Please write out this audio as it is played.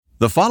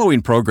The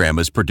following program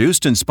is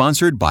produced and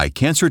sponsored by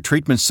Cancer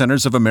Treatment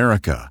Centers of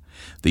America.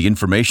 The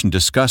information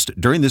discussed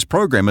during this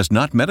program is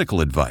not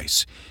medical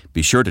advice.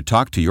 Be sure to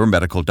talk to your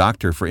medical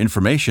doctor for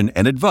information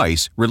and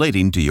advice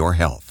relating to your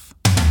health.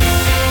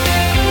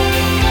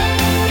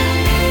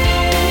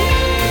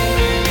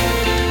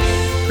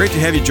 Great to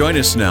have you join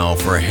us now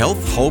for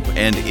Health, Hope,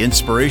 and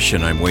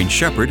Inspiration. I'm Wayne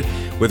Shepherd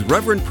with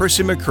Reverend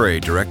Percy McCray,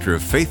 Director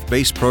of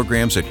Faith-Based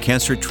Programs at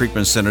Cancer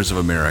Treatment Centers of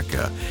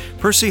America.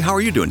 Percy, how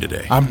are you doing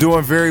today? I'm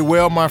doing very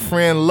well, my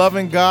friend.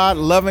 Loving God,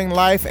 loving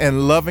life,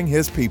 and loving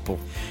His people.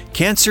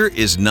 Cancer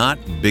is not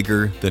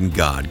bigger than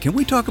God. Can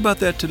we talk about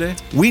that today?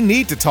 We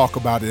need to talk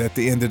about it at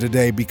the end of the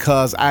day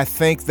because I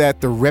think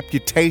that the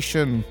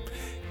reputation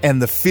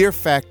and the fear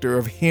factor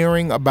of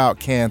hearing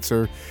about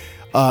cancer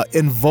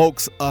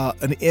invokes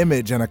an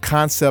image and a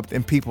concept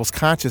in people's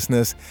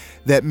consciousness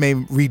that may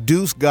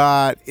reduce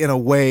God in a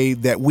way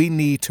that we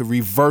need to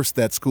reverse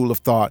that school of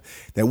thought,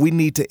 that we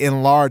need to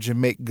enlarge and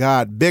make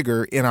God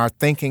bigger in our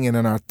thinking and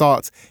in our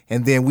thoughts,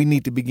 and then we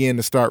need to begin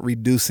to start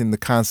reducing the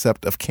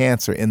concept of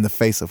cancer in the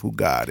face of who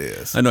God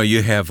is. I know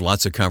you have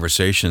lots of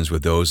conversations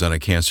with those on a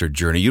cancer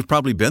journey. You've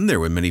probably been there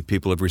when many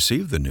people have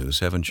received the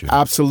news, haven't you?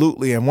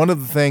 Absolutely, and one of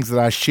the things that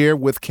I share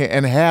with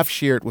and have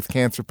shared with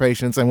cancer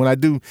patients, and when I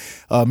do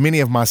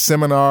many of my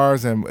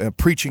seminars and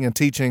preaching and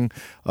teaching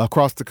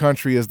across the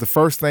country, is the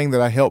first thing that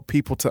I help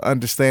people to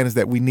understand is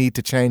that we need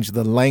to change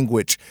the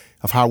language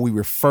of how we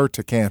refer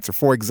to cancer.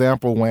 For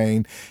example,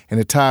 Wayne, and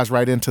it ties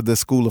right into this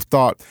school of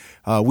thought,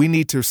 we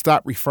need to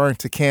stop referring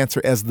to cancer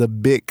as the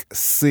big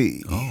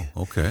C. Oh,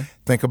 okay.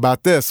 Think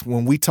about this.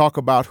 When we talk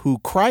about who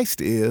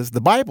Christ is, the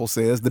Bible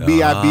says, the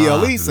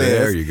Bible says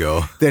there you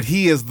go. that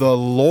He is the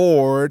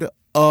Lord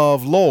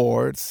of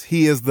Lords.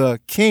 He is the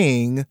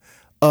King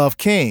of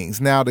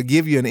Kings. Now, to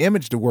give you an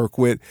image to work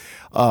with,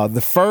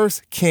 the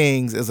first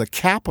Kings is a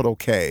capital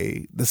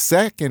K. The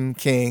second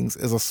Kings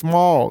is a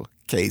small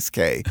case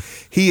K.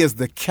 He is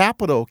the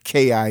capital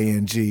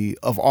K-I-N-G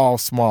of all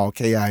small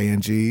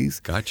K-I-N-Gs.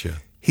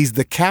 Gotcha. He's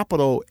the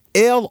capital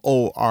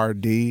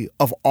L-O-R-D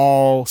of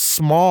all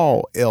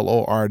small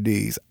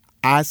L-O-R-Ds.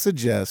 I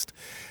suggest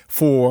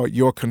for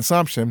your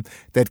consumption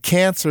that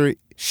cancer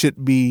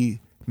should be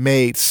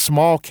made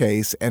small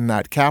case and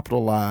not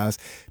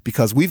capitalized,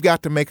 because we've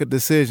got to make a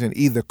decision.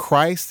 Either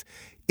Christ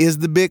is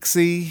the big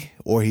C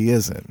or He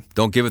isn't.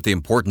 Don't give it the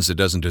importance it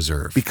doesn't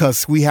deserve.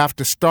 Because we have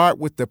to start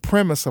with the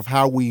premise of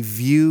how we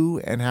view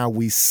and how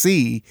we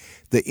see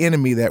the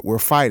enemy that we're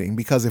fighting.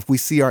 Because if we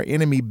see our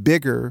enemy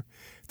bigger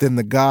than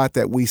the God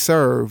that we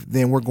serve,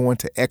 then we're going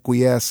to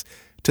acquiesce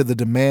to the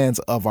demands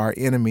of our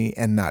enemy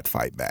and not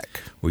fight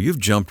back. Well, you've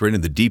jumped right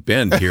in the deep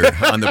end here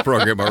on the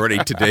program already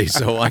today,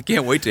 so I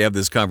can't wait to have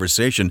this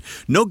conversation.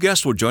 No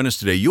guest will join us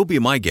today. You'll be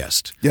my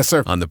guest. Yes,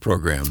 sir. On the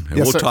program, and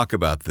Yes, we'll sir. talk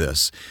about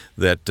this,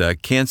 that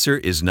cancer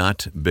is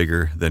not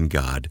bigger than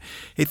God.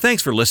 Hey,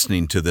 thanks for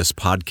listening to this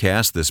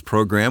podcast, this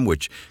program,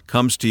 which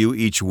comes to you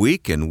each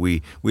week, and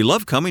we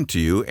love coming to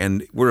you,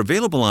 and we're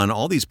available on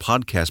all these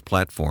podcast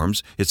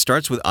platforms. It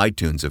starts with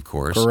iTunes, of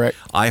course. Correct.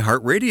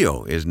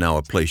 iHeartRadio is now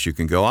a place you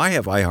can go. I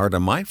have iHeart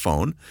on my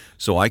phone,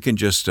 so I can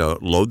just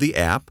load the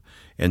app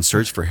and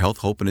search for Health,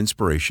 Hope, and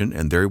Inspiration,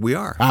 and there we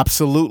are.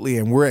 Absolutely,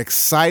 and we're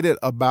excited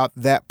about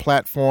that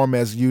platform.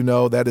 As you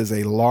know, that is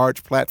a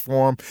large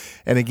platform,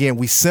 and again,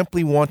 we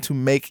simply want to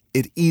make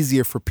it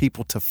easier for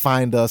people to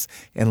find us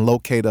and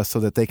locate us so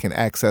that they can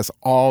access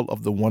all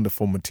of the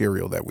wonderful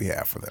material that we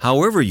have for them.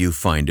 However you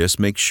find us,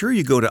 make sure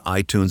you go to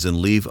iTunes and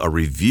leave a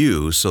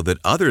review so that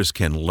others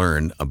can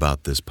learn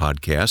about this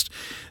podcast.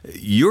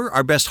 You're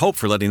our best hope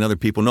for letting other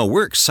people know.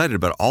 We're excited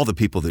about all the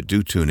people that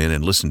do tune in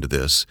and listen to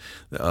this.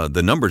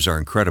 The numbers are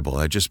incredible.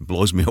 That just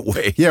blows me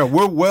away. Yeah,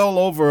 we're well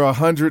over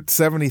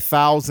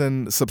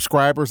 170,000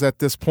 subscribers at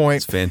this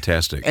point. It's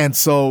fantastic.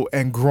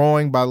 And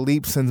growing by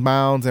leaps and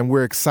bounds, and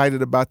we're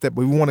excited about that,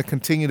 but we want to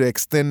continue to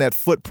extend that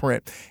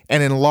footprint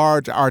and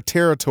enlarge our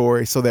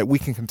territory so that we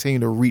can continue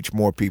to reach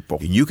more people.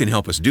 You can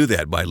help us do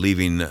that by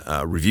leaving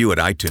a review at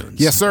iTunes.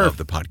 Yes, sir. Of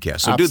the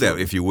podcast. So Absolutely. do that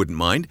if you wouldn't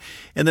mind.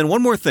 And then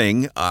one more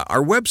thing,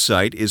 our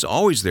website is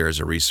always there as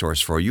a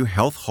resource for you,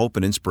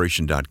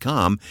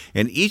 healthhopeandinspiration.com,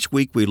 and each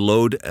week we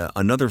load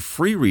another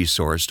free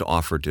resource to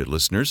offer to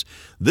listeners.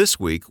 This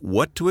week,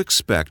 what to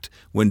expect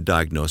when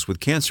diagnosed with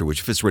cancer,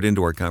 which fits right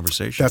into our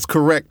conversation. That's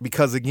correct,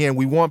 because again,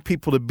 we want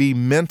people to be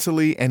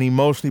mentally and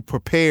emotionally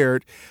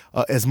prepared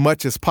as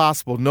much as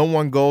possible. No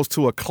one goes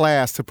to a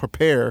class to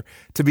prepare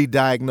to be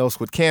diagnosed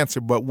with cancer,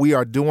 but we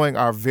are doing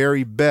our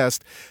very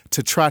best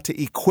to try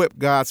to equip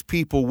God's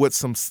people with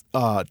some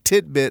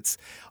tidbits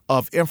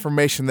of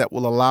information that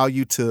will allow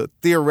you to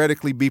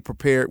theoretically be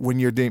prepared when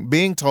you're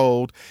being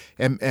told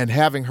and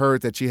having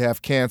heard that you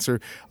have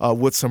cancer,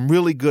 with some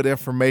really good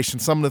information.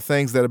 Some of the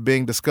things that are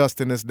being discussed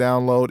in this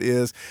download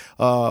is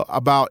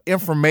about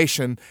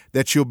information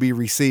that you'll be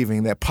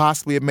receiving, that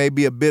possibly it may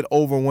be a bit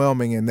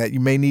overwhelming and that you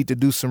may need to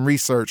do some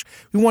research.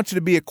 We want you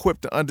to be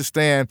equipped to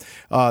understand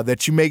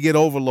that you may get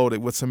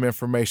overloaded with some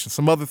information.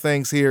 Some other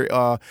things here,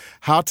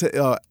 how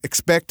to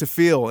expect to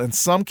feel. In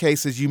some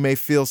cases, you may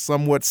feel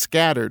somewhat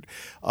scattered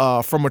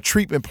from a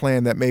treatment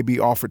plan that may be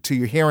offered to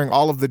you, hearing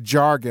all of the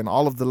jargon,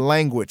 all of the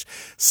language.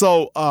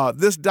 So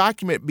this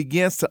document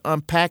begins to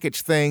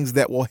unpackage things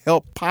that will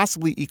help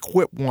possibly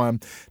equip one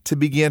to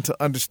begin to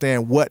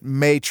understand what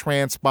may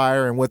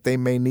transpire and what they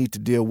may need to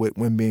deal with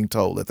when being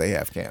told that they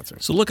have cancer.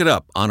 So look it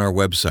up on our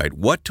website,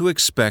 What to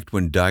Expect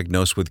When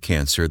Diagnosed with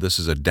Cancer. This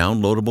is a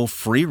downloadable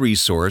free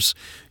resource.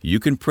 You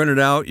can print it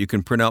out. You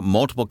can print out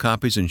multiple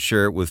copies and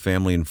share it with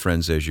family and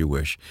friends as you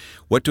wish.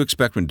 What to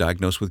Expect When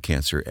Diagnosed with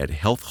Cancer at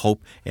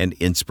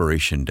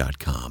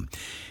healthhopeandinspiration.com.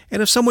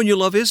 And if someone you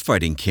love is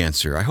fighting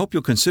cancer, I hope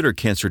you'll consider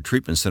Cancer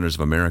Treatment Centers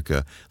of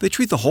America. They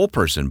treat the whole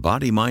person,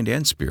 body, mind,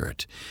 and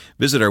spirit.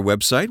 Visit our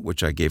website,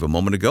 which I gave a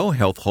moment ago,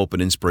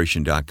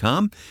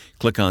 healthhopeandinspiration.com.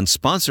 Click on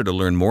Sponsor to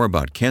learn more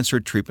about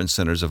Cancer Treatment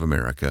Centers of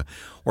America,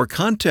 or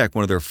contact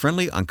one of their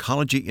friendly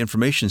oncology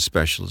information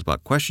specialists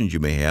about questions you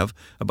may have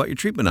about your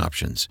treatment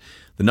options.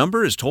 The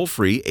number is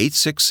toll-free,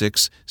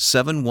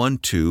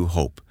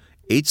 866-712-HOPE,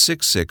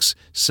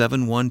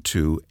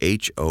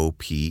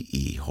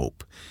 866-712-HOPE,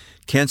 HOPE.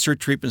 Cancer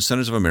Treatment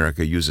Centers of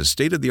America uses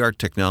state-of-the-art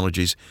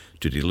technologies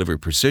to deliver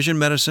precision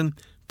medicine,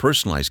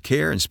 personalized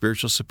care, and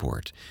spiritual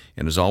support.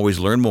 And as always,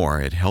 learn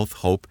more at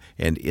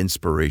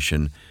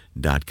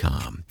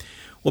healthhopeandinspiration.com.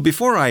 Well,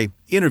 before I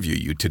interview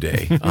you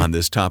today on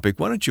this topic,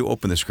 why don't you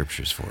open the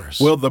scriptures for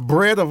us? Well, the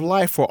bread of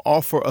life will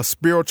offer a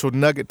spiritual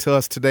nugget to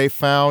us today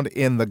found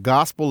in the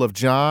Gospel of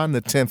John,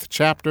 the 10th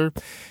chapter.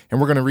 And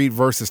we're going to read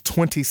verses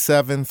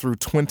 27 through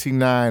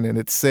 29. And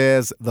it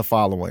says the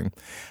following: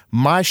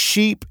 "My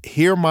sheep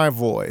hear my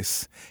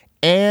voice,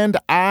 and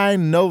I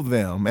know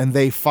them, and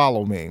they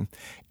follow me.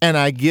 And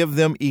I give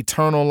them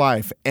eternal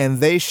life,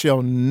 and they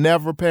shall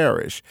never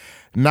perish.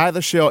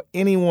 Neither shall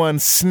anyone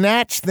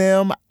snatch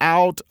them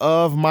out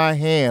of my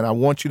hand." I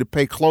want you to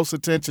pay close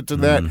attention to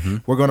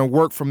that. We're going to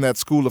work from that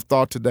school of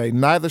thought today.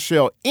 "Neither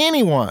shall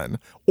anyone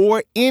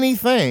or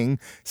anything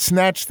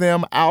snatch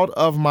them out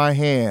of my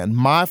hand.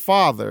 My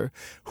Father,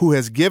 who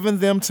has given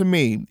them to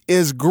me,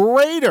 is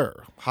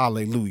greater,"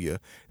 hallelujah,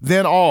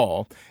 "than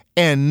all,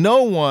 and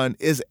no one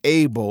is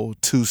able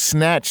to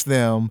snatch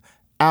them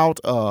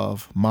out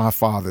of my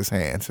Father's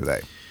hand"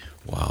 today.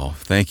 Wow.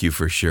 Thank you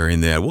for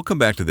sharing that. We'll come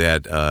back to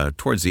that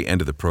towards the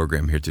end of the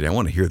program here today. I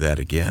want to hear that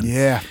again.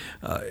 Yeah.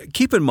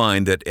 Keep in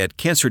mind that at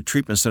Cancer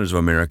Treatment Centers of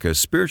America,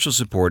 spiritual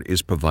support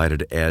is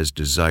provided as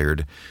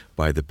desired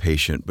by the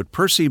patient. But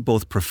Percy,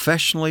 both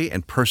professionally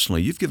and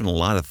personally, you've given a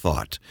lot of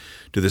thought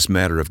to this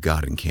matter of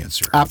God and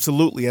cancer.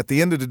 Absolutely. At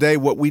the end of the day,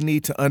 what we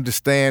need to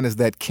understand is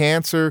that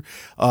cancer,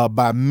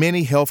 by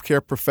many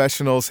healthcare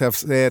professionals, have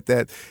said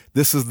that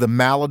this is the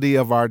malady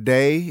of our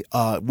day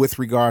with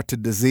regard to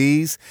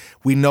disease.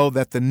 We know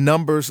that the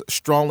numbers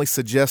strongly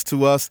suggest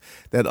to us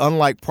that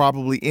unlike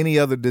probably any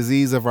other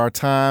disease of our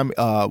time,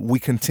 we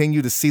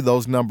continue to see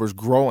those numbers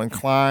grow and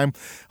climb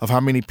of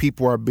how many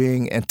people are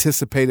being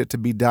anticipated to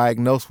be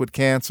diagnosed with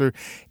cancer.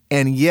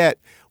 And yet,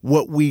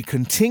 what we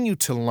continue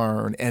to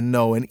learn and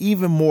know, and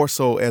even more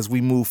so as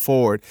we move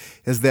forward,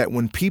 is that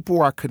when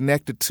people are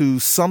connected to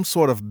some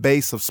sort of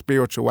base of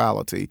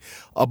spirituality,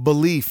 a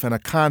belief and a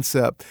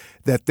concept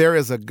that there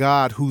is a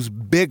God who's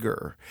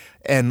bigger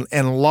and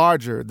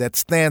larger, that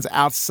stands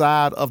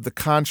outside of the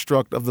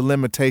construct of the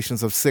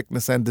limitations of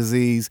sickness and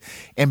disease,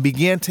 and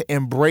begin to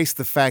embrace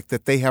the fact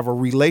that they have a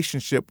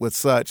relationship with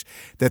such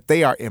that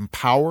they are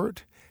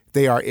empowered,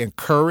 they are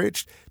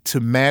encouraged to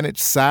manage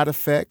side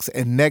effects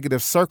and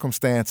negative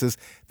circumstances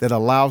that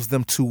allows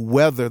them to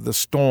weather the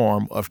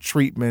storm of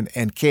treatment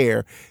and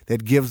care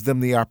that gives them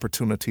the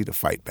opportunity to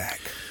fight back.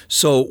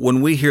 So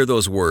when we hear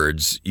those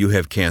words, you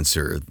have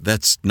cancer,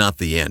 that's not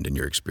the end in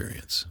your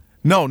experience.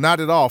 No, not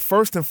at all.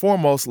 First and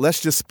foremost,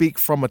 let's just speak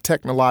from a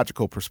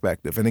technological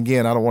perspective. And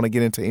again, I don't want to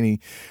get into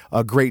any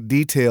great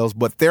details,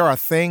 but there are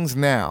things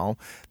now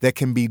that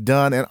can be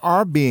done and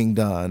are being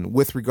done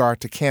with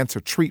regard to cancer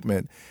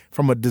treatment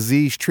from a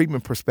disease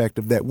treatment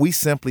perspective that we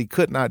simply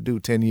could not do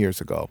 10 years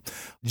ago.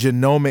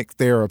 Genomic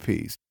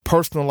therapies,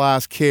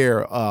 personalized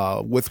care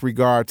with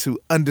regard to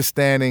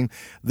understanding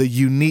the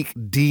unique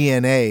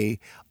DNA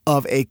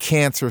of a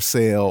cancer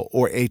cell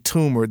or a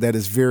tumor that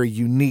is very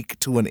unique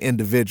to an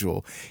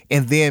individual,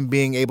 and then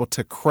being able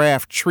to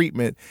craft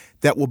treatment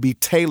that will be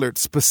tailored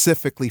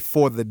specifically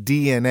for the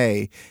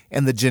DNA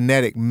and the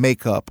genetic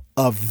makeup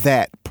of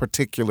that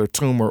particular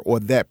tumor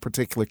or that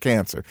particular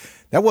cancer.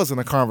 That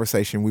wasn't a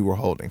conversation we were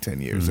holding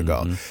 10 years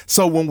ago.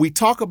 So when we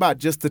talk about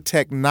just the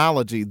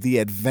technology, the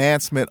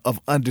advancement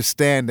of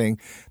understanding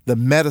the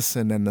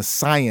medicine and the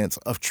science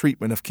of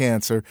treatment of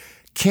cancer,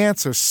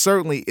 cancer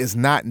certainly is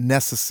not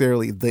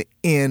necessarily the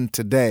end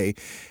today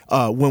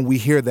when we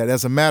hear that.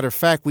 As a matter of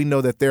fact, we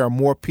know that there are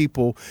more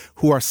people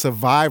who are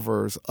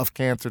survivors of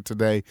cancer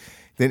today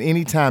than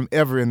any time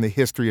ever in the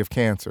history of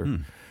cancer.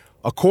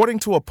 According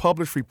to a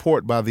published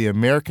report by the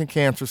American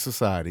Cancer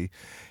Society,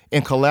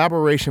 in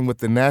collaboration with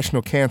the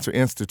National Cancer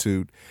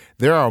Institute,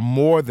 there are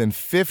more than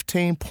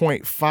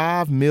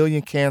 15.5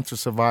 million cancer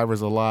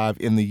survivors alive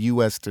in the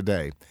U.S.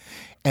 today.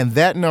 And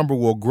that number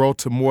will grow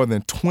to more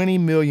than 20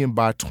 million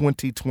by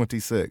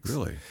 2026.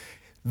 Really?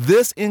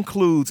 This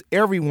includes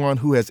everyone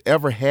who has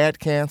ever had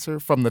cancer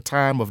from the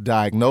time of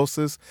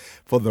diagnosis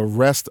for the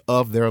rest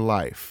of their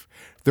life.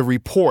 The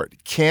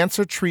report,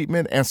 Cancer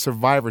Treatment and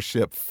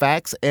Survivorship,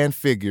 Facts and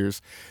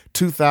Figures,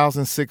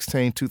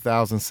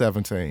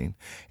 2016-2017,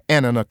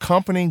 and an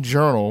accompanying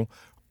journal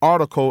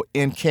article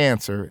in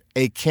Cancer,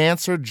 a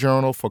cancer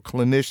journal for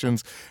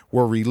clinicians,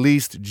 were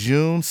released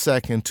June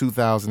 2nd,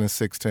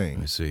 2016.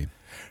 I see.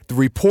 The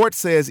report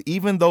says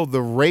even though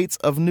the rates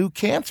of new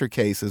cancer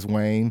cases,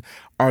 Wayne,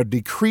 are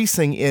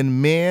decreasing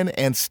in men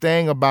and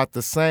staying about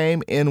the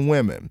same in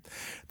women,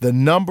 the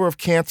number of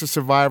cancer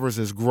survivors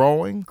is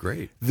growing.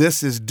 Great.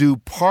 This is due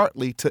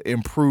partly to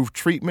improved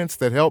treatments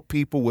that help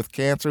people with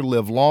cancer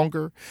live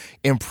longer,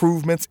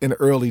 improvements in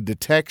early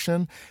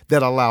detection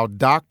that allow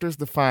doctors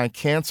to find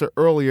cancer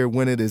earlier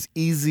when it is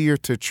easier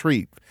to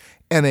treat,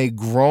 and a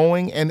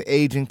growing and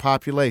aging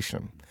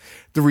population.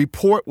 The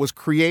report was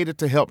created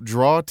to help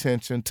draw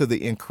attention to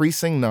the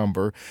increasing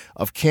number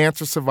of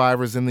cancer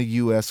survivors in the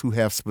U.S. who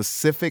have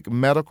specific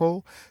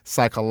medical,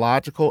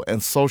 psychological,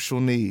 and social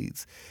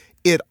needs.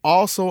 It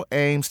also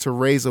aims to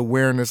raise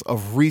awareness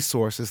of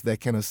resources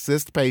that can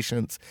assist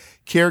patients,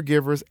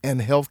 caregivers,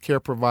 and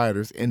healthcare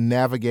providers in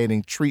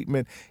navigating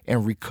treatment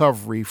and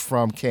recovery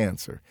from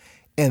cancer.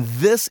 And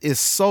this is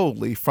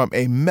solely from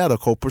a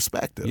medical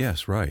perspective.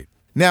 Yes, right.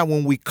 Now,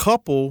 when we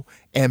couple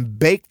and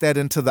bake that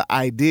into the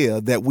idea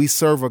that we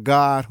serve a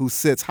God who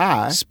sits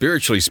high,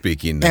 spiritually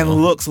speaking, now,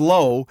 and looks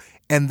low,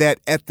 and that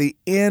at the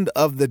end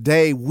of the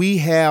day, we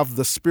have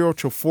the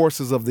spiritual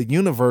forces of the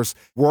universe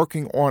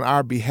working on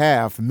our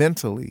behalf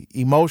mentally,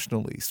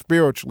 emotionally,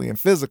 spiritually, and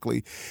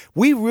physically,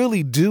 we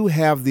really do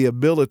have the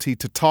ability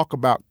to talk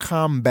about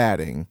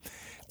combating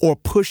or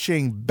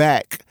pushing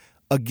back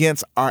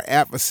against our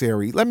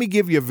adversary. Let me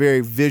give you a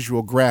very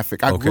visual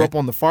graphic. I grew up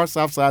on the far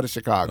south side of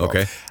Chicago.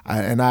 Okay.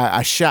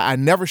 I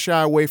never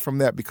shy away from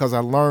that because I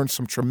learned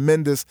some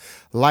tremendous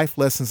life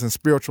lessons and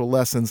spiritual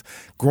lessons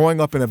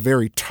growing up in a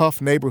very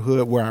tough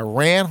neighborhood where I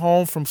ran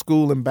home from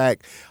school and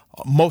back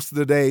most of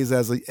the days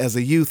as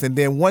a youth. And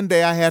then one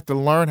day I had to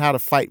learn how to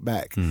fight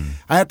back.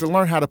 I had to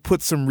learn how to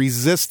put some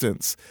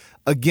resistance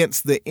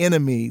against the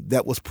enemy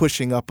that was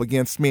pushing up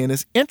against me. And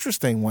it's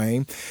interesting,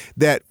 Wayne,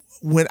 that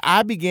when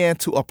I began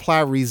to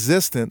apply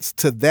resistance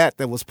to that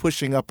was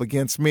pushing up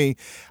against me,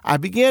 I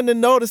began to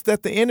notice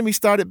that the enemy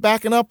started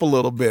backing up a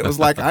little bit. It was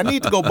like, I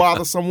need to go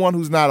bother someone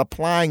who's not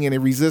applying any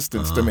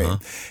resistance to me.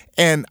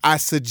 And I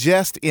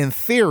suggest in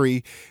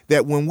theory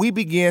that when we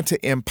begin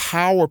to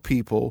empower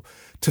people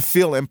to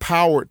feel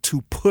empowered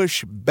to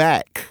push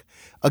back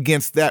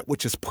against that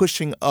which is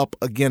pushing up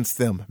against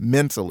them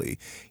mentally,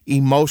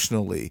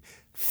 emotionally,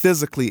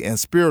 physically, and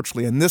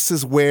spiritually. And this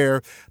is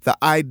where the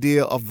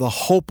idea of the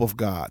hope of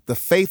God, the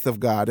faith of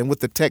God, and with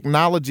the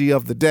technology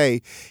of the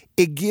day,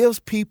 it gives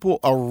people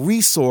a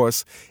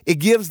resource. It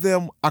gives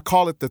them, I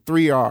call it the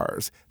 3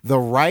 R's, the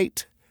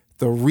right,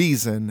 the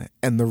reason,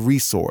 and the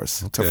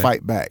resource to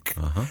fight back.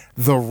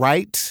 The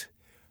right,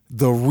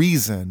 the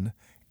reason,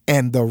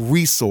 and the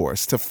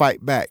resource to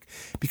fight back.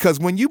 Because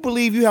when you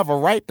believe you have a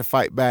right to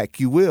fight back,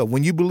 you will.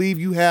 When you believe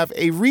you have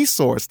a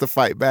resource to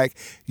fight back,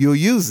 you'll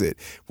use it.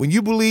 When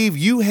you believe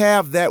you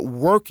have that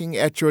working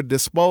at your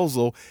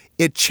disposal,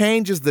 it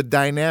changes the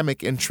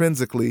dynamic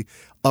intrinsically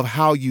of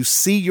how you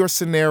see your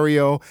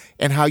scenario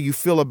and how you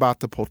feel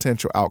about the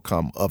potential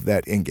outcome of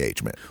that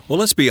engagement. Well,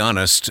 let's be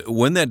honest.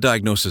 When that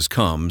diagnosis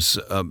comes,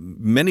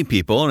 many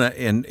people,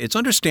 and it's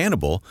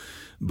understandable,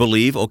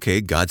 believe,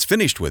 okay, God's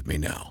finished with me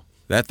now.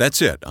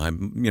 That's it.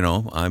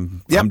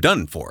 I'm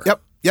done for.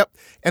 Yep.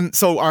 And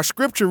so our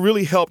scripture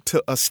really helped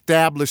to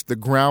establish the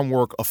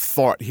groundwork of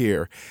thought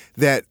here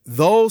that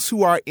those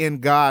who are in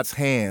God's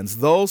hands,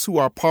 those who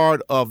are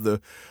part of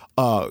the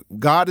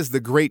God is the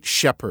great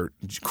shepherd.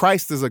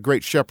 Christ is a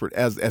great shepherd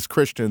as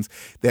Christians,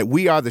 that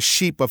we are the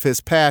sheep of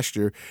his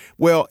pasture.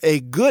 Well,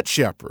 a good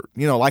shepherd,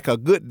 like a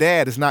good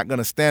dad, is not going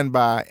to stand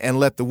by and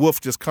let the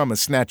wolf just come and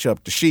snatch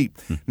up the sheep.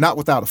 Not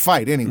without a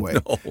fight anyway.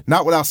 No.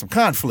 Not without some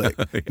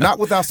conflict. Not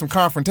without some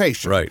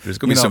confrontation. Right. There's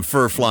going to be some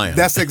fur flying.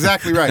 That's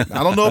exactly right.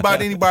 I don't know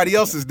about anybody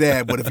else's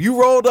dad, but if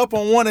you rolled up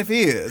on one of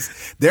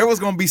his, there was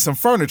going to be some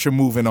furniture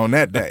moving on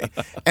that day.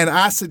 And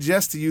I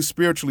suggest to you,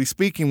 spiritually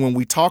speaking, when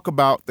we talk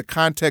about the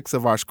context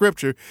of our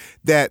scripture,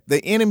 that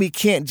the enemy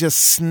can't just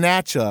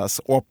snatch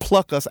us or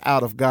pluck us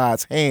out of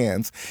God's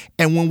hands.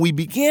 And when we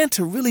begin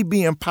to really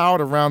be empowered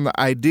around the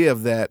idea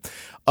of that,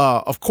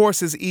 of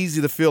course, it's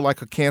easy to feel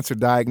like a cancer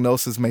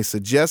diagnosis may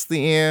suggest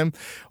the end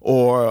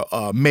or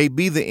may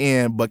be the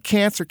end, but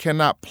cancer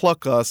cannot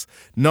pluck us,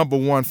 number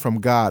one,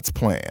 from God's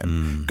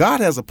plan.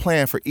 God has a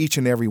plan for each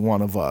and every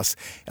one of us,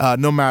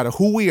 no matter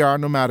who we are,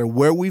 no matter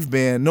where we've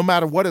been, no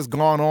matter what has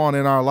gone on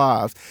in our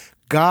lives.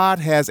 God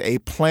has a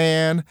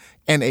plan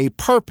and a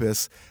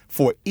purpose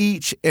for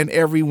each and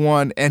every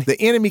one, and the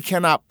enemy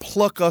cannot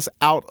pluck us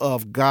out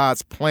of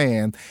God's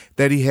plan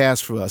that he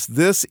has for us.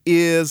 This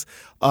is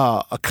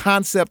a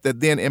concept that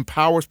then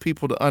empowers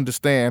people to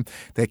understand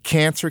that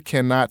cancer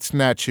cannot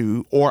snatch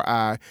you or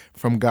I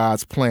from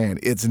God's plan.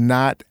 It's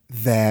not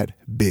that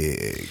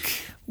big.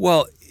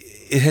 Well,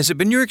 Has it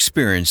been your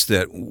experience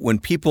that when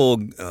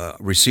people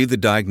receive the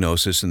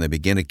diagnosis and they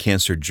begin a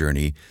cancer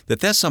journey,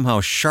 that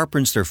somehow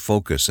sharpens their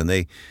focus and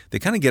they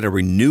kind of get a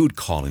renewed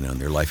calling on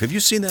their life? Have you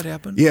seen that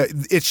happen? Yeah,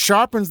 it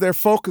sharpens their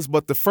focus,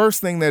 but the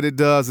first thing that it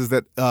does is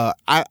that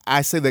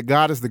I say that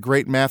God is the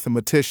great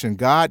mathematician.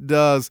 God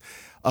does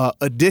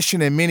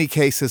addition in many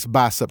cases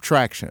by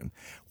subtraction.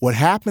 What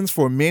happens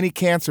for many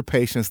cancer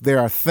patients, there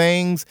are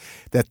things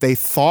that they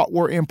thought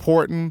were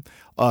important,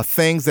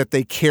 things that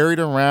they carried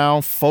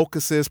around,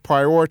 focuses,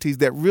 priorities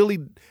that really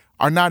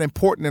are not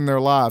important in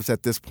their lives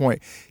at this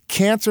point.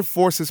 Cancer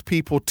forces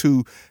people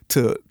to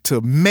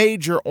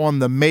major on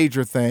the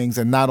major things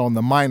and not on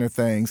the minor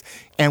things.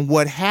 And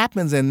what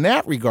happens in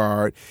that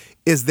regard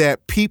is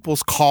that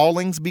people's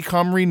callings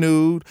become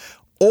renewed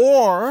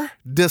or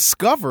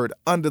discovered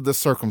under the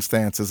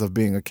circumstances of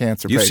being a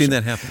cancer patient. You've seen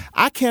that happen?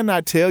 I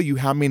cannot tell you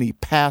how many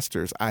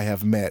pastors I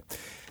have met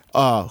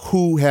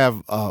who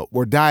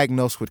were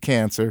diagnosed with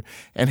cancer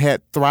and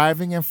had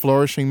thriving and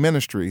flourishing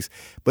ministries,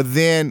 but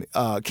then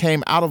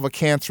came out of a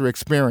cancer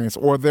experience,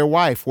 or their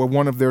wife or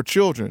one of their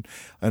children.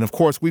 And of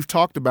course, we've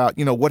talked about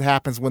what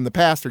happens when the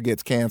pastor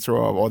gets cancer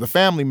or the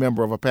family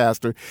member of a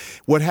pastor.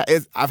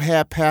 I've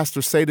had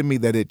pastors say to me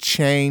that it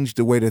changed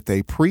the way that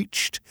they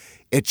preached.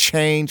 It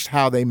changed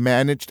how they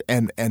managed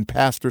and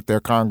pastored their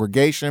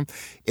congregation.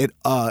 It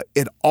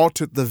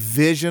altered the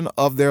vision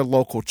of their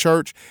local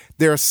church.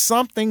 There's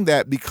something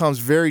that becomes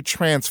very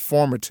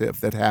transformative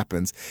that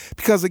happens.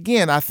 Because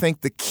again, I think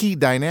the key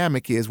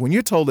dynamic is when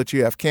you're told that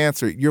you have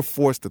cancer, you're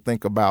forced to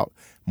think about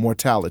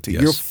mortality.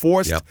 Yes. You're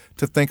forced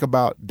to think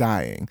about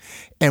dying.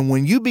 And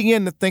when you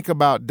begin to think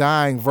about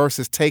dying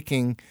versus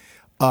taking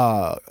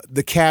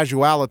the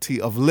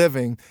casuality of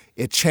living,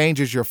 it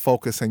changes your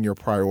focus and your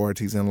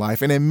priorities in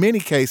life. And in many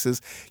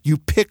cases, you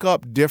pick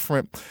up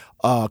different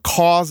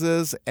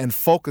causes and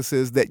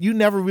focuses that you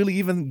never really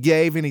even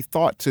gave any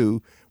thought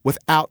to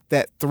without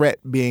that threat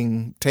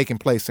being taking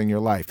place in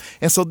your life.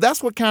 And so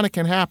that's what kind of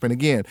can happen.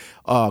 Again,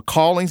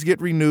 callings get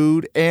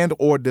renewed and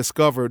or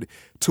discovered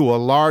to a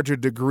larger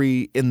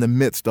degree in the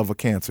midst of a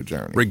cancer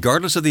journey.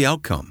 Regardless of the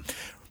outcome.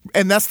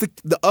 And that's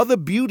the other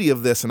beauty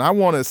of this, and I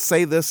want to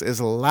say this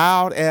as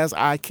loud as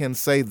I can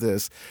say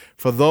this,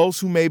 for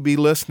those who may be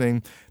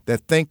listening that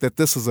think that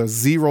this is a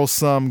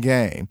zero-sum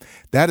game.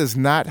 That is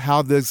not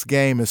how this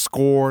game is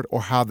scored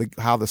or how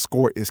the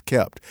score is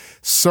kept.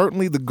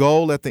 Certainly the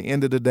goal at the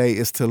end of the day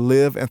is to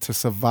live and to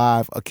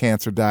survive a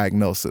cancer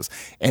diagnosis.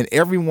 And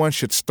everyone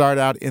should start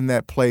out in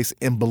that place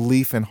in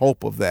belief and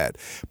hope of that.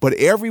 But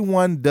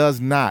everyone does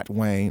not,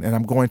 Wayne, and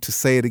I'm going to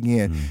say it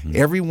again,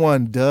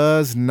 everyone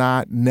does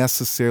not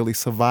necessarily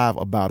survive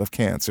a bout of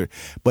cancer.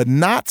 But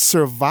not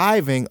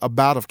surviving a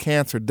bout of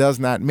cancer does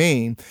not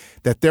mean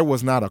that there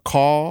was not a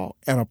call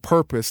and a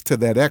purpose to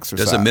that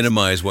exercise. Doesn't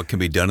minimize what can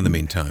be done in the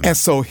meantime. And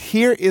so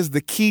here is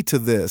the key to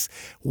this.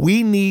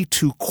 We need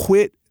to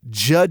quit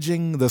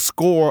judging the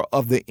score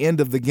of the end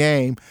of the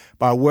game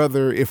by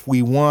whether if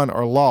we won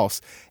or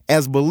lost.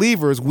 As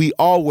believers, we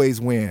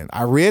always win.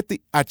 I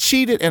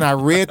cheated and I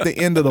read the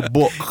end of the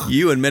book.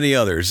 You and many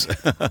others.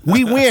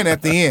 We win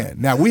at the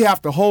end. Now, we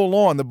have to hold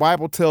on. The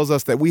Bible tells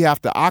us that we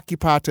have to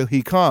occupy till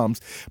he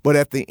comes. But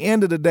at the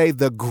end of the day,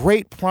 the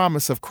great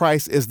promise of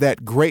Christ is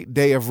that great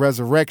day of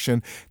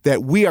resurrection,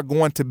 that we are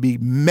going to be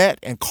met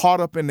and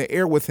caught up in the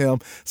air with him.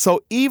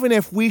 So even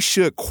if we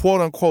should, quote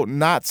unquote,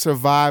 not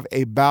survive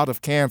a bout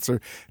of cancer,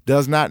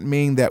 does not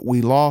mean that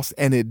we lost.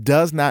 And it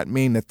does not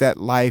mean that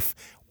life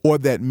or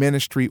that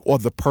ministry or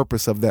the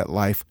purpose of that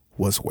life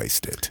was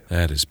wasted.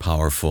 That is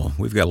powerful.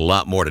 We've got a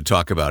lot more to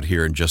talk about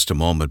here in just a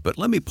moment, but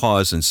let me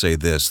pause and say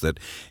this, that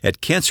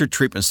at Cancer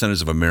Treatment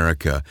Centers of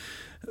America,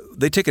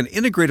 they take an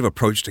integrative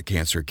approach to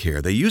cancer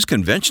care. They use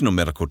conventional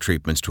medical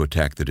treatments to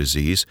attack the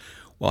disease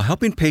while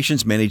helping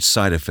patients manage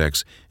side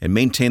effects and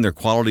maintain their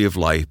quality of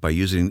life by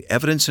using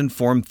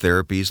evidence-informed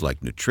therapies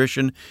like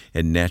nutrition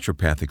and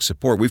naturopathic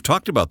support. We've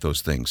talked about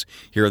those things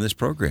here on this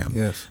program.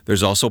 Yes.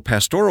 There's also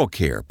pastoral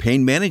care,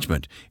 pain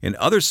management, and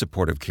other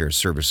supportive care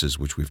services,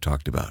 which we've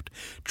talked about.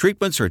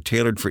 Treatments are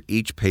tailored for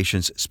each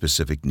patient's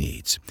specific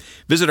needs.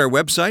 Visit our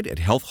website at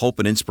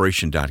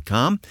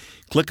healthhopeandinspiration.com.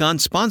 Click on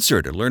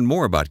Sponsor to learn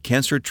more about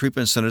Cancer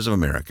Treatment Centers of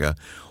America,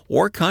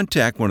 or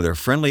contact one of their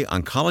friendly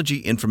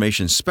oncology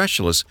information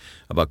specialists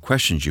about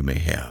questions you may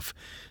have.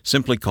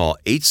 Simply call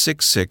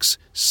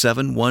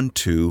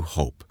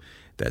 866-712-HOPE.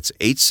 That's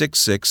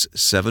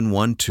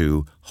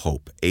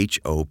 866-712-HOPE,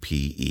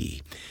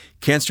 H-O-P-E.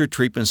 Cancer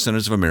Treatment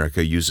Centers of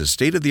America uses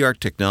state-of-the-art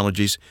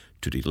technologies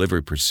to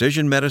deliver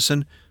precision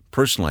medicine,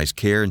 personalized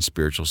care, and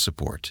spiritual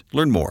support.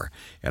 Learn more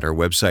at our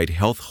website,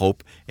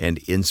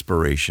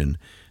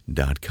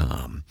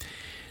 healthhopeandinspiration.com.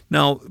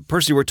 Now,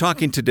 Percy, we're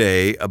talking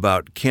today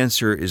about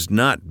cancer is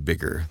not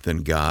bigger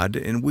than God,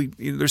 and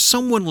there's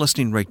someone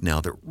listening right now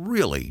that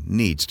really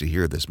needs to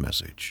hear this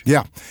message.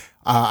 Yeah.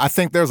 I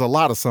think there's a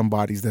lot of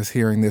somebodies that's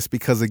hearing this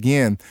because,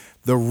 again,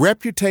 the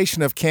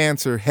reputation of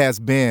cancer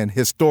has been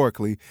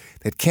historically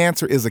that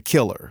cancer is a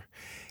killer.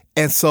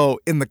 And so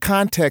in the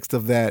context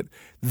of that,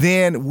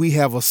 then we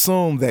have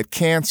assumed that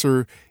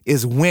cancer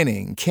is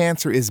winning,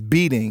 cancer is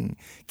beating,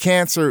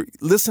 cancer.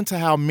 Listen to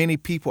how many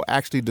people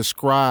actually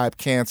describe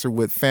cancer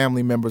with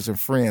family members and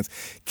friends.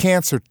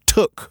 Cancer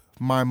took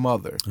my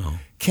mother. Oh.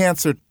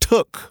 Cancer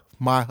took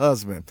my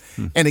husband.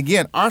 And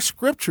again, our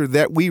scripture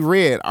that we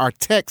read, our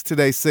text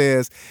today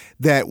says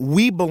that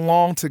we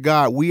belong to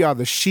God. We are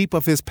the sheep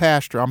of his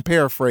pasture. I'm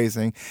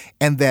paraphrasing.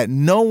 And that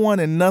no one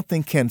and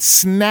nothing can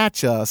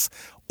snatch us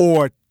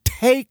or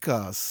take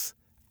us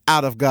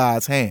out of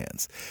God's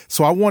hands.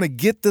 So I want to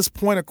get this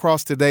point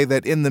across today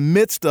that in the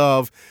midst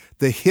of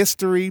the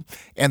history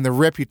and the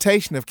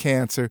reputation of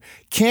cancer,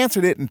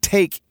 cancer didn't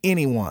take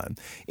anyone.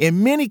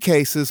 In many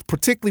cases,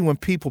 particularly when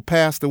people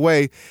passed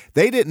away,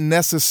 they didn't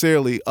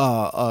necessarily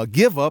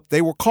give up.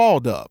 They were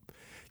called up.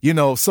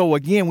 So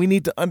again, we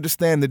need to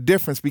understand the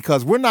difference,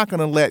 because we're not going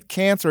to let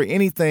cancer or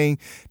anything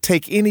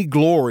take any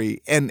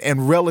glory and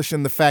relish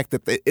in the fact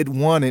that it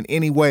won in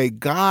any way.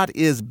 God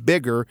is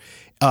bigger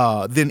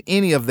than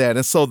any of that.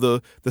 And so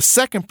the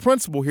second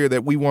principle here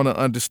that we want to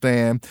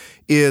understand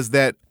is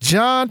that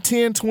John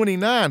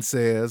 10:29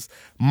 says,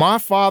 "My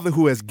Father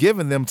who has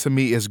given them to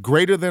me is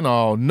greater than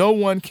all. No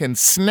one can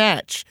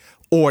snatch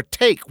or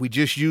take," we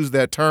just used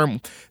that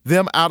term,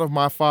 "them out of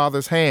my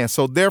Father's hand."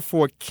 So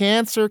therefore,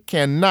 cancer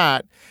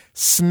cannot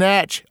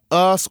snatch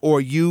us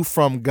or you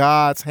from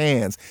God's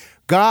hands.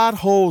 God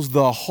holds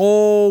the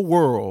whole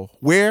world.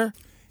 Where?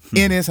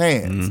 In his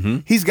hands. Mm-hmm.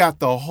 He's got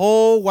the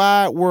whole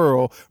wide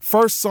world.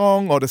 First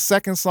song or the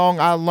second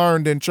song I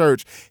learned in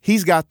church,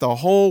 he's got the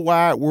whole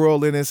wide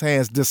world in his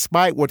hands,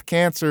 despite what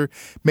cancer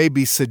may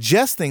be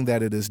suggesting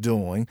that it is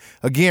doing.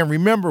 Again,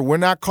 remember, we're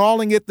not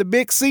calling it the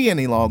big C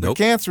any longer. Nope.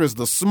 Cancer is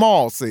the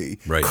small c.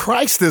 Right.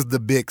 Christ is the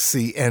big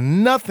C,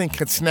 and nothing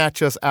can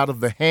snatch us out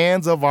of the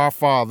hands of our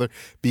Father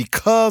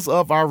because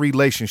of our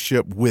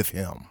relationship with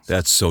him.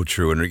 That's so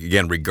true. And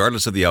again,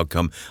 regardless of the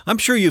outcome, I'm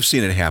sure you've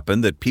seen it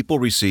happen that people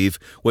receive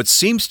what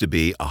seems to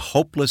be a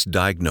hopeless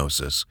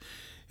diagnosis,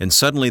 and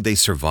suddenly they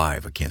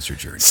survive a cancer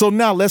journey. So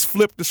now let's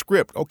flip the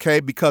script,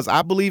 okay? Because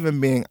I believe in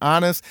being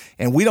honest,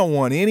 and we don't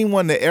want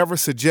anyone to ever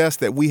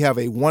suggest that we have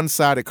a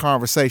one-sided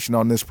conversation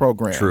on this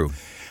program. True.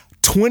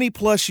 20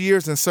 plus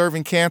years in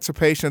serving cancer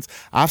patients,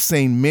 I've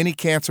seen many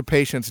cancer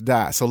patients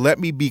die. So let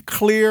me be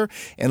clear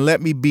and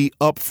let me be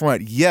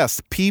upfront.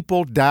 Yes,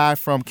 people die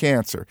from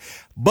cancer,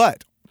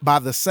 but by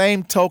the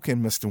same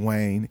token, Mr.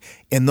 Wayne,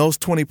 in those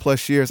 20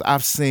 plus years,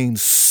 I've seen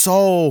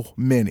so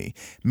many,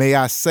 may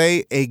I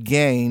say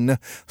again,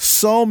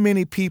 so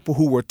many people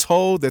who were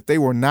told that they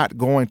were not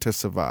going to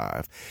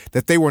survive,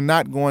 that they were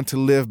not going to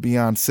live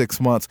beyond 6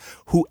 months,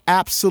 who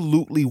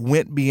absolutely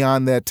went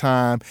beyond that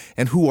time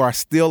and who are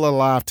still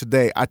alive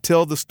today. I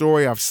tell the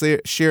story, I've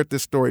shared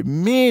this story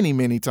many,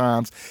 many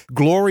times.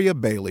 Gloria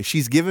Bailey,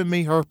 she's given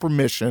me her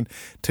permission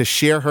to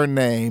share her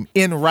name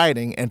in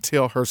writing and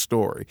tell her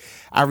story.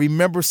 I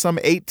remember some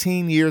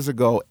 18 years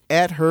ago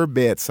at her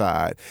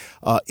bedside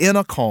in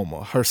a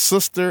coma, her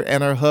sister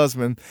and her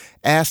husband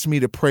asked me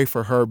to pray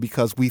for her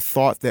because we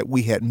thought that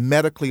we had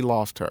medically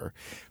lost her.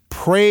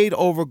 Prayed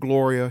over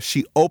Gloria.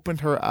 She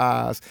opened her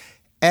eyes.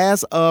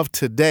 As of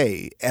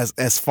today,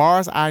 as far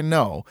as I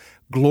know,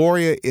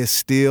 Gloria is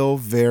still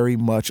very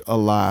much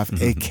alive,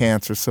 a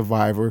cancer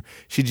survivor.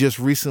 She just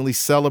recently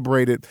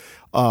celebrated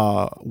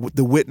the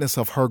witness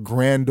of her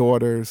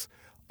granddaughter's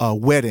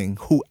wedding,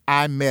 who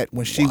I met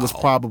when she was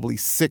probably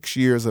 6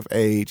 years of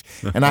age,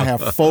 and I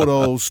have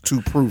photos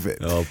to prove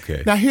it.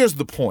 Okay. Now, here's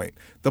the point.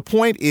 The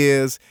point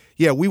is,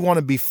 we want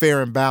to be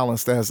fair and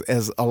balanced,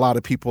 as a lot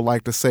of people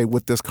like to say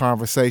with this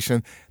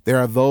conversation. There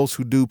are those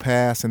who do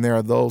pass, and there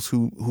are those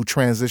who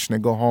transition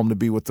and go home to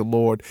be with the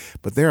Lord.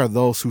 But there are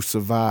those who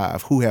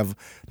survive, who have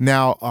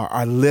now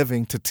are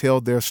living to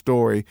tell their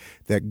story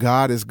that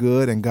God is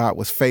good and God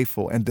was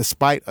faithful. And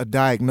despite a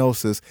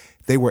diagnosis,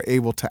 they were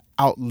able to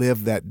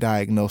outlive that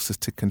diagnosis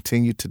to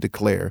continue to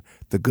declare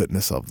the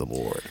goodness of the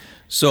Lord.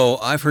 So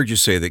I've heard you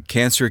say that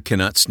cancer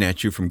cannot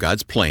snatch you from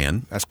God's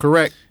plan. That's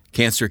correct.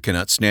 Cancer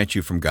cannot snatch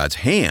you from God's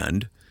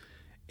hand,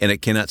 and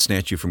it cannot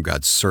snatch you from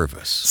God's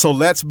service. So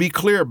let's be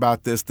clear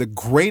about this. The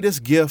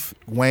greatest gift,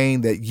 Wayne,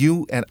 that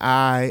you and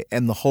I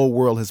and the whole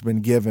world has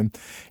been given,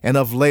 and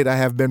of late I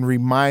have been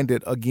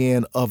reminded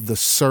again of the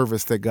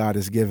service that God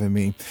has given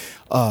me.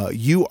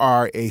 You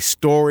are a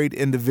storied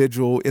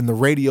individual in the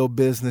radio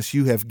business.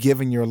 You have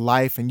given your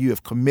life and you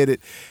have committed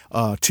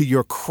to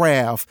your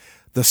craft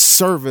the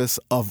service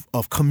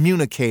of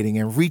communicating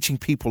and reaching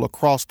people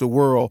across the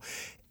world.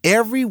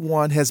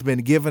 Everyone has been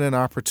given an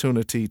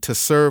opportunity to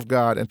serve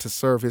God and to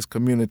serve his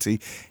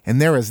community,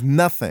 and there is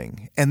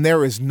nothing and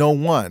there is no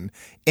one,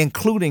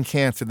 including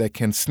cancer, that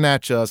can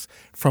snatch us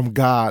from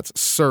God's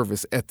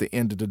service at the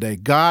end of the day.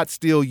 God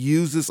still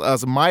uses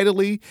us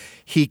mightily.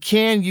 He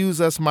can use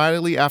us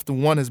mightily after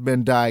one has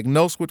been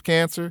diagnosed with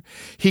cancer.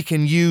 He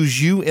can use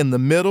you in the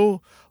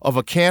middle of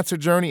a cancer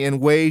journey in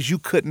ways you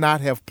could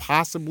not have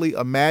possibly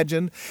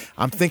imagined.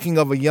 I'm thinking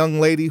of a young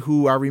lady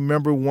who I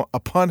remember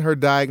upon her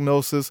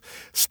diagnosis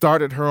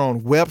started her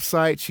own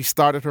website. She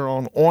started her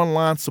own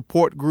online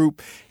support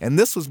group. And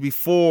this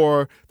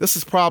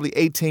is probably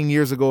 18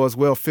 years ago as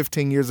well,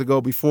 15 years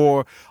ago,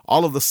 before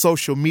all of the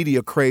social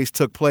media craze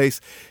took place.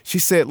 She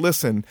said,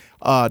 listen,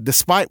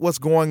 despite what's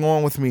going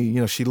on with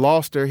me, she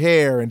lost her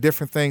hair and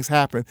different things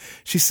happened.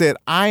 She said,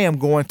 I am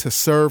going to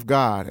serve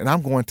God and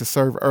I'm going to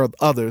serve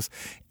others,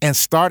 and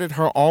started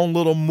her own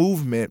little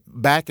movement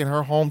back in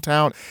her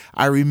hometown.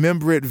 I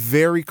remember it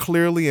very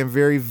clearly and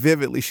very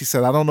vividly. She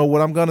said, I don't know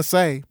what I'm going to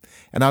say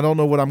and I don't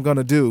know what I'm going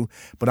to do,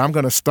 but I'm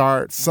going to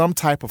start some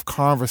type of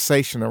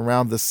conversation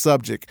around the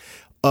subject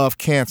of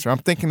cancer. I'm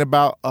thinking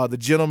about the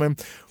gentleman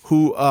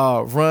who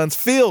runs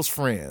Phil's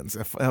Friends.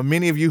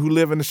 Many of you who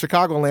live in the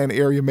Chicagoland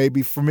area may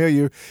be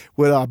familiar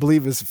with, I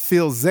believe it's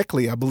Phil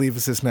Zickley, I believe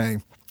is his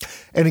name.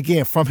 And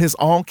again, from his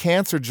own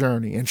cancer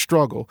journey and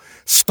struggle,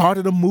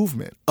 started a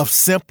movement of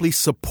simply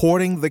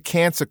supporting the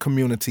cancer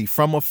community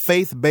from a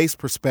faith-based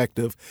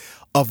perspective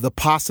of the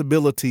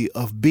possibility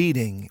of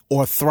beating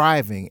or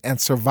thriving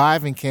and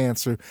surviving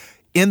cancer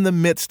in the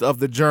midst of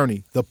the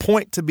journey. The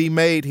point to be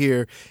made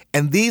here,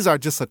 and these are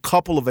just a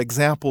couple of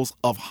examples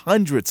of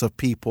hundreds of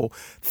people,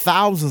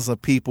 thousands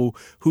of people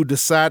who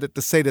decided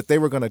to say that they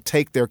were going to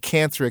take their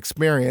cancer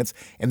experience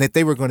and that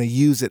they were going to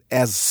use it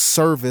as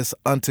service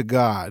unto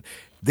God.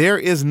 There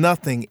is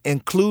nothing,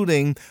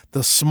 including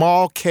the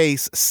small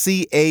case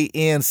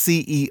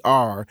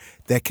cancer,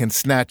 that can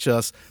snatch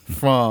us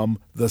from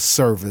the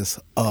service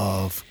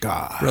of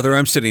God. Brother,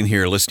 I'm sitting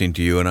here listening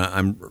to you, and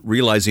I'm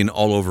realizing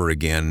all over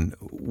again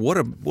what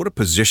a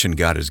position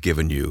God has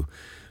given you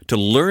to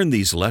learn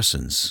these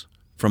lessons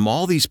from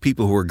all these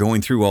people who are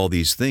going through all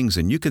these things,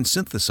 and you can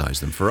synthesize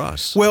them for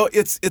us. Well,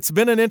 it's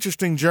been an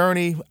interesting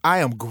journey. I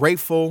am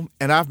grateful,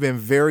 and I've been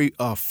very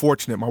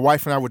fortunate. My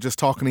wife and I were just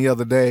talking the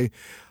other day.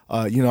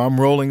 I'm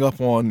rolling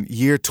up on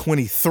year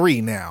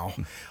 23 now.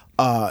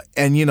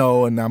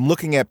 And I'm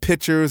looking at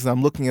pictures and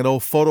I'm looking at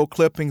old photo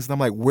clippings and I'm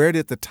like, where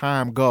did the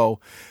time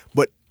go?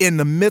 But in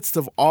the midst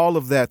of all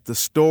of that, the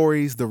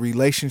stories, the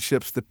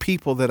relationships, the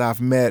people that I've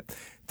met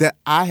that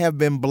I have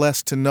been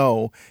blessed to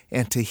know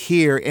and to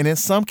hear, and in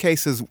some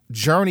cases,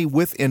 journey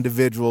with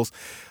individuals,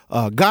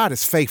 God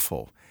is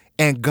faithful.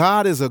 And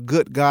God is a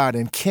good God,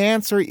 and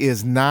cancer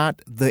is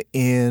not the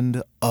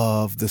end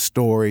of the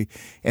story,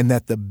 and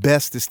that the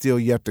best is still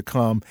yet to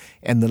come,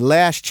 and the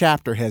last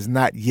chapter has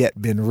not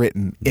yet been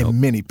written in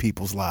many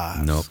people's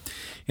lives. Nope.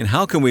 And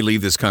how can we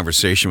leave this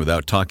conversation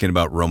without talking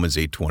about Romans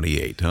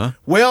 8:28, huh?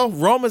 Well,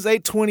 Romans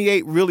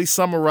 8:28 really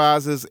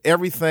summarizes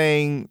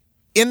everything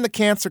in the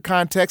cancer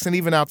context and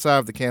even outside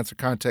of the cancer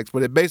context,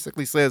 but it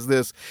basically says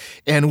this,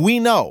 and we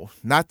know,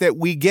 not that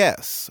we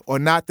guess, or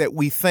not that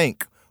we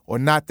think, or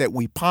not that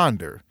we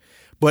ponder,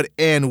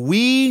 and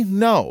we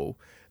know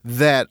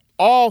that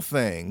all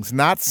things,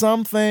 not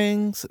some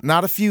things,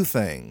 not a few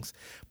things,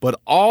 but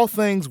all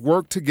things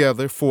work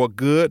together for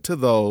good to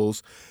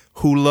those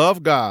who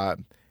love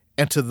God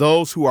and to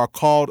those who are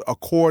called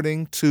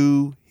according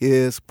to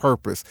his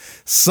purpose.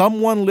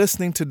 Someone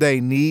listening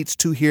today needs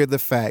to hear the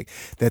fact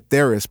that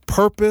there is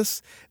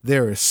purpose,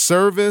 there is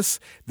service,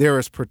 there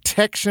is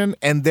protection,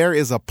 and there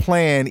is a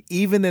plan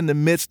even in the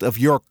midst of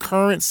your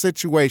current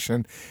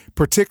situation,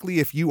 particularly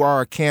if you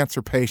are a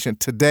cancer patient.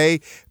 Today,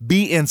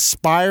 be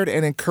inspired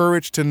and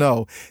encouraged to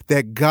know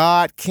that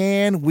God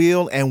can,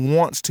 will, and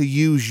wants to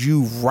use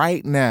you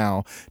right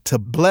now to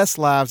bless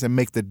lives and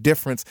make the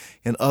difference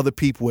in other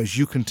people as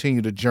you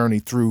continue to journey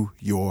through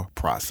your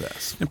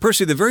process. And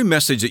Percy, the very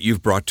message that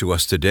you've brought to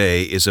us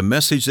today is a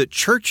message that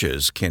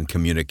churches can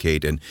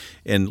communicate and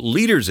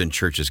leaders in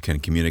churches can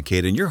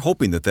communicate, and you're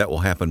hoping that will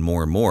happen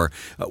more and more.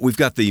 We've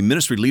got the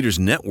Ministry Leaders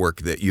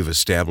Network that you've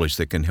established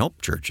that can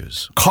help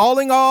churches.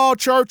 Calling all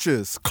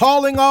churches,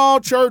 calling all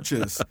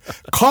churches,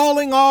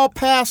 calling all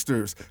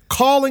pastors,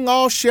 calling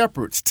all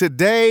shepherds.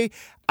 Today,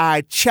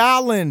 I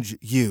challenge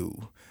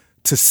you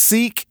to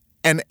seek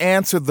and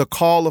answer the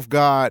call of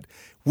God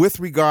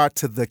with regard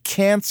to the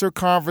cancer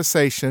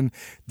conversation,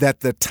 that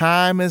the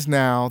time is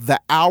now, the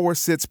hour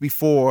sits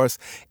before us,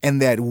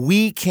 and that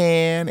we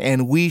can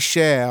and we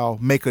shall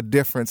make a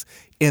difference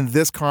in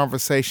this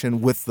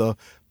conversation with the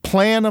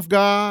plan of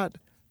God,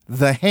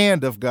 the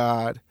hand of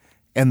God,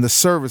 and the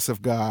service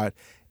of God,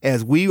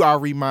 as we are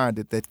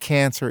reminded that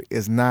cancer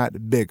is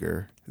not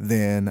bigger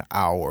than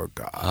our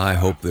God. I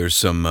hope there's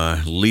some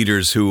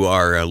leaders who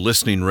are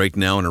listening right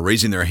now and are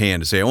raising their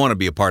hand to say, I want to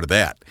be a part of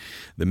that.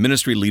 The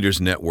Ministry Leaders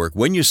Network.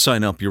 When you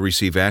sign up, you'll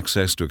receive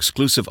access to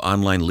exclusive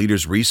online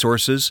leaders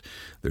resources.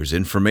 There's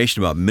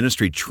information about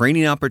ministry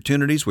training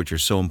opportunities, which are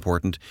so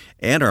important,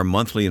 and our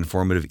monthly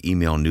informative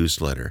email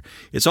newsletter.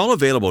 It's all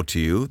available to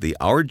you. The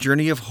Our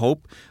Journey of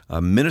Hope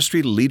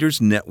Ministry Leaders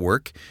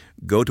Network.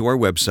 Go to our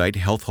website,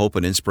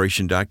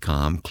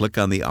 healthhopeandinspiration.com. Click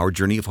on the Our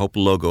Journey of Hope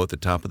logo at the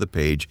top of the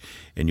page,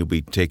 and you'll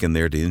be taken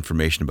there to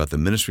information about the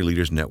Ministry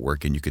Leaders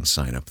Network, and you can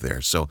sign up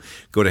there. So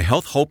go to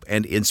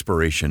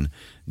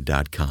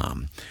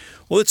healthhopeandinspiration.com.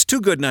 Well, it's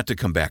too good not to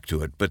come back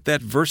to it, but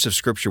that verse of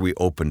Scripture we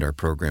opened our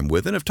program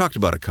with, and I've talked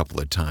about a couple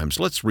of times,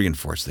 let's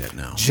reinforce that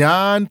now.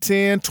 John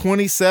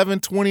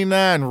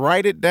 10:27-29.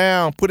 Write it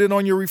down. Put it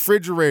on your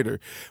refrigerator.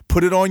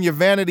 Put it on your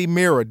vanity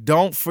mirror.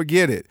 Don't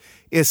forget it.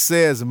 It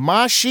says,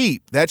 my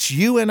sheep, that's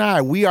you and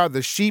I, we are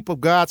the sheep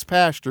of God's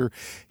pasture,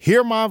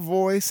 hear my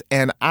voice,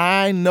 and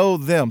I know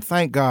them.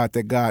 Thank God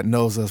that God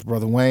knows us,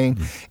 Brother Wayne.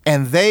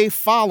 And they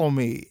follow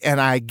me,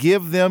 and I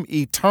give them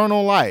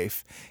eternal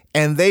life,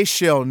 and they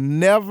shall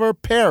never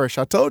perish.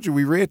 I told you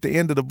we read the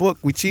end of the book.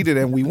 We cheated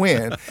and we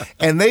win.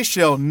 And they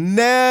shall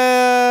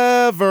never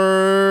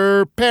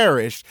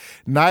perish,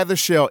 neither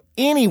shall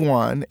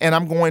anyone, and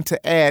I'm going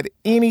to add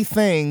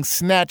anything,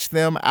 snatch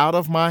them out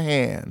of my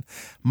hand.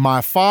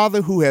 My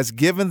Father who has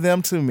given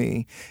them to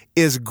me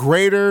is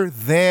greater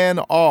than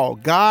all.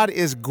 God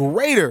is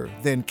greater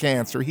than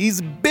cancer. He's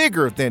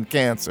bigger than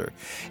cancer.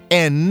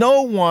 And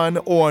no one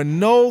or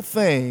no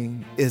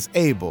thing is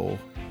able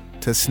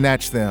to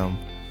snatch them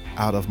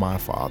out of my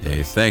Father.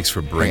 Hey, thanks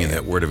for bringing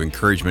that word of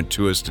encouragement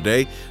to us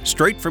today,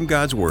 straight from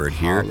God's Word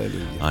here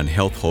on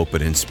Health, Hope,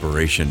 and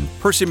Inspiration.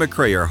 Percy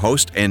McCray, our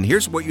host, and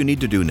here's what you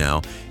need to do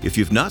now. If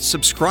you've not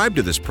subscribed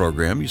to this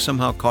program, you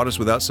somehow caught us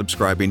without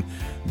subscribing,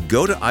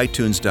 go to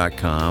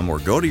iTunes.com or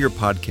go to your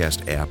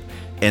podcast app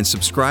and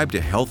subscribe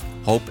to Health,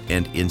 Hope,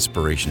 and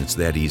Inspiration. It's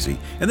that easy.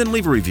 And then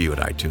leave a review at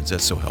iTunes.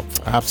 That's so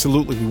helpful.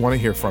 Absolutely. We want to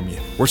hear from you.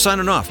 We're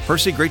signing off.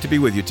 Percy, great to be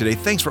with you today.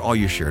 Thanks for all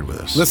you shared with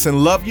us.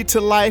 Listen, love you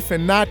to life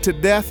and not to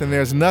death, and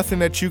there's nothing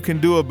that you can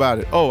do about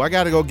it. Oh, I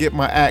got to go get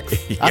my axe.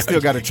 I still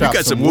got to chop You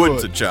got some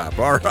wood to chop.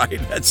 All right.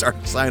 That's our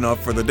sign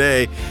off for the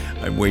day.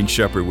 I'm Wayne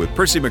Shepherd with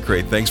Percy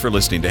McCray. Thanks for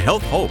listening to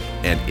Health, Hope,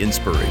 and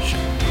Inspiration.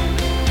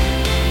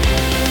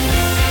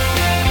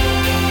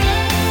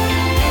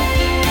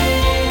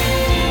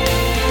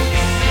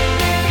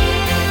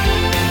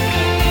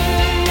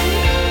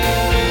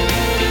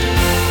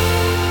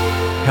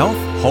 Health,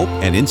 Hope,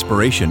 and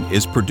Inspiration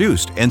is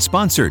produced and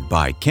sponsored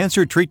by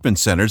Cancer Treatment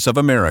Centers of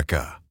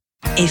America.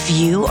 If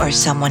you or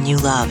someone you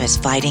love is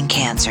fighting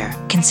cancer,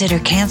 consider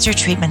Cancer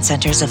Treatment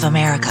Centers of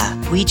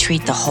America. We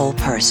treat the whole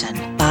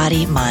person,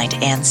 body, mind,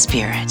 and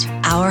spirit.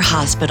 Our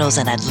hospitals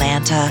in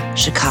Atlanta,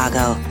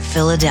 Chicago,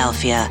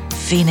 Philadelphia,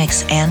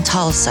 Phoenix, and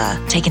Tulsa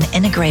take an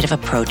integrative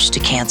approach to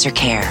cancer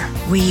care.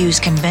 We use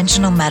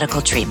conventional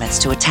medical treatments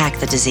to attack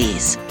the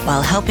disease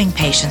while helping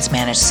patients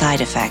manage side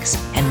effects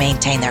and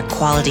maintain their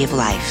quality of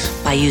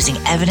life by using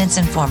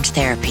evidence-informed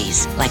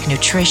therapies like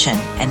nutrition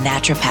and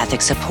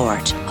naturopathic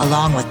support,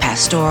 along with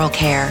pastoral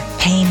care,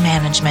 pain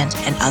management,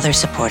 and other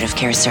supportive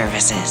care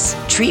services.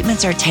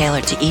 Treatments are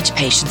tailored to each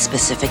patient's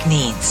specific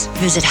needs.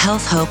 Visit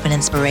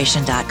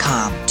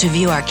healthhopeandinspiration.com to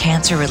view our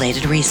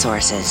cancer-related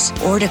resources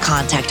or to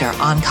contact our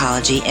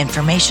oncology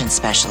information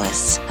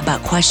specialists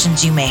about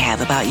questions you may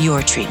have about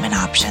your treatment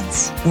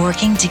options.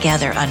 Working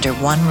together under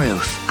one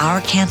roof,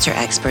 our cancer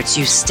experts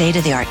use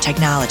state-of-the-art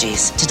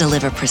technologies to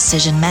deliver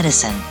precision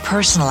medicine,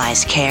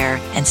 personalized care,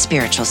 and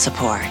spiritual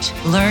support.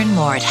 Learn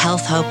more at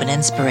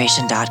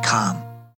healthhopeandinspiration.com.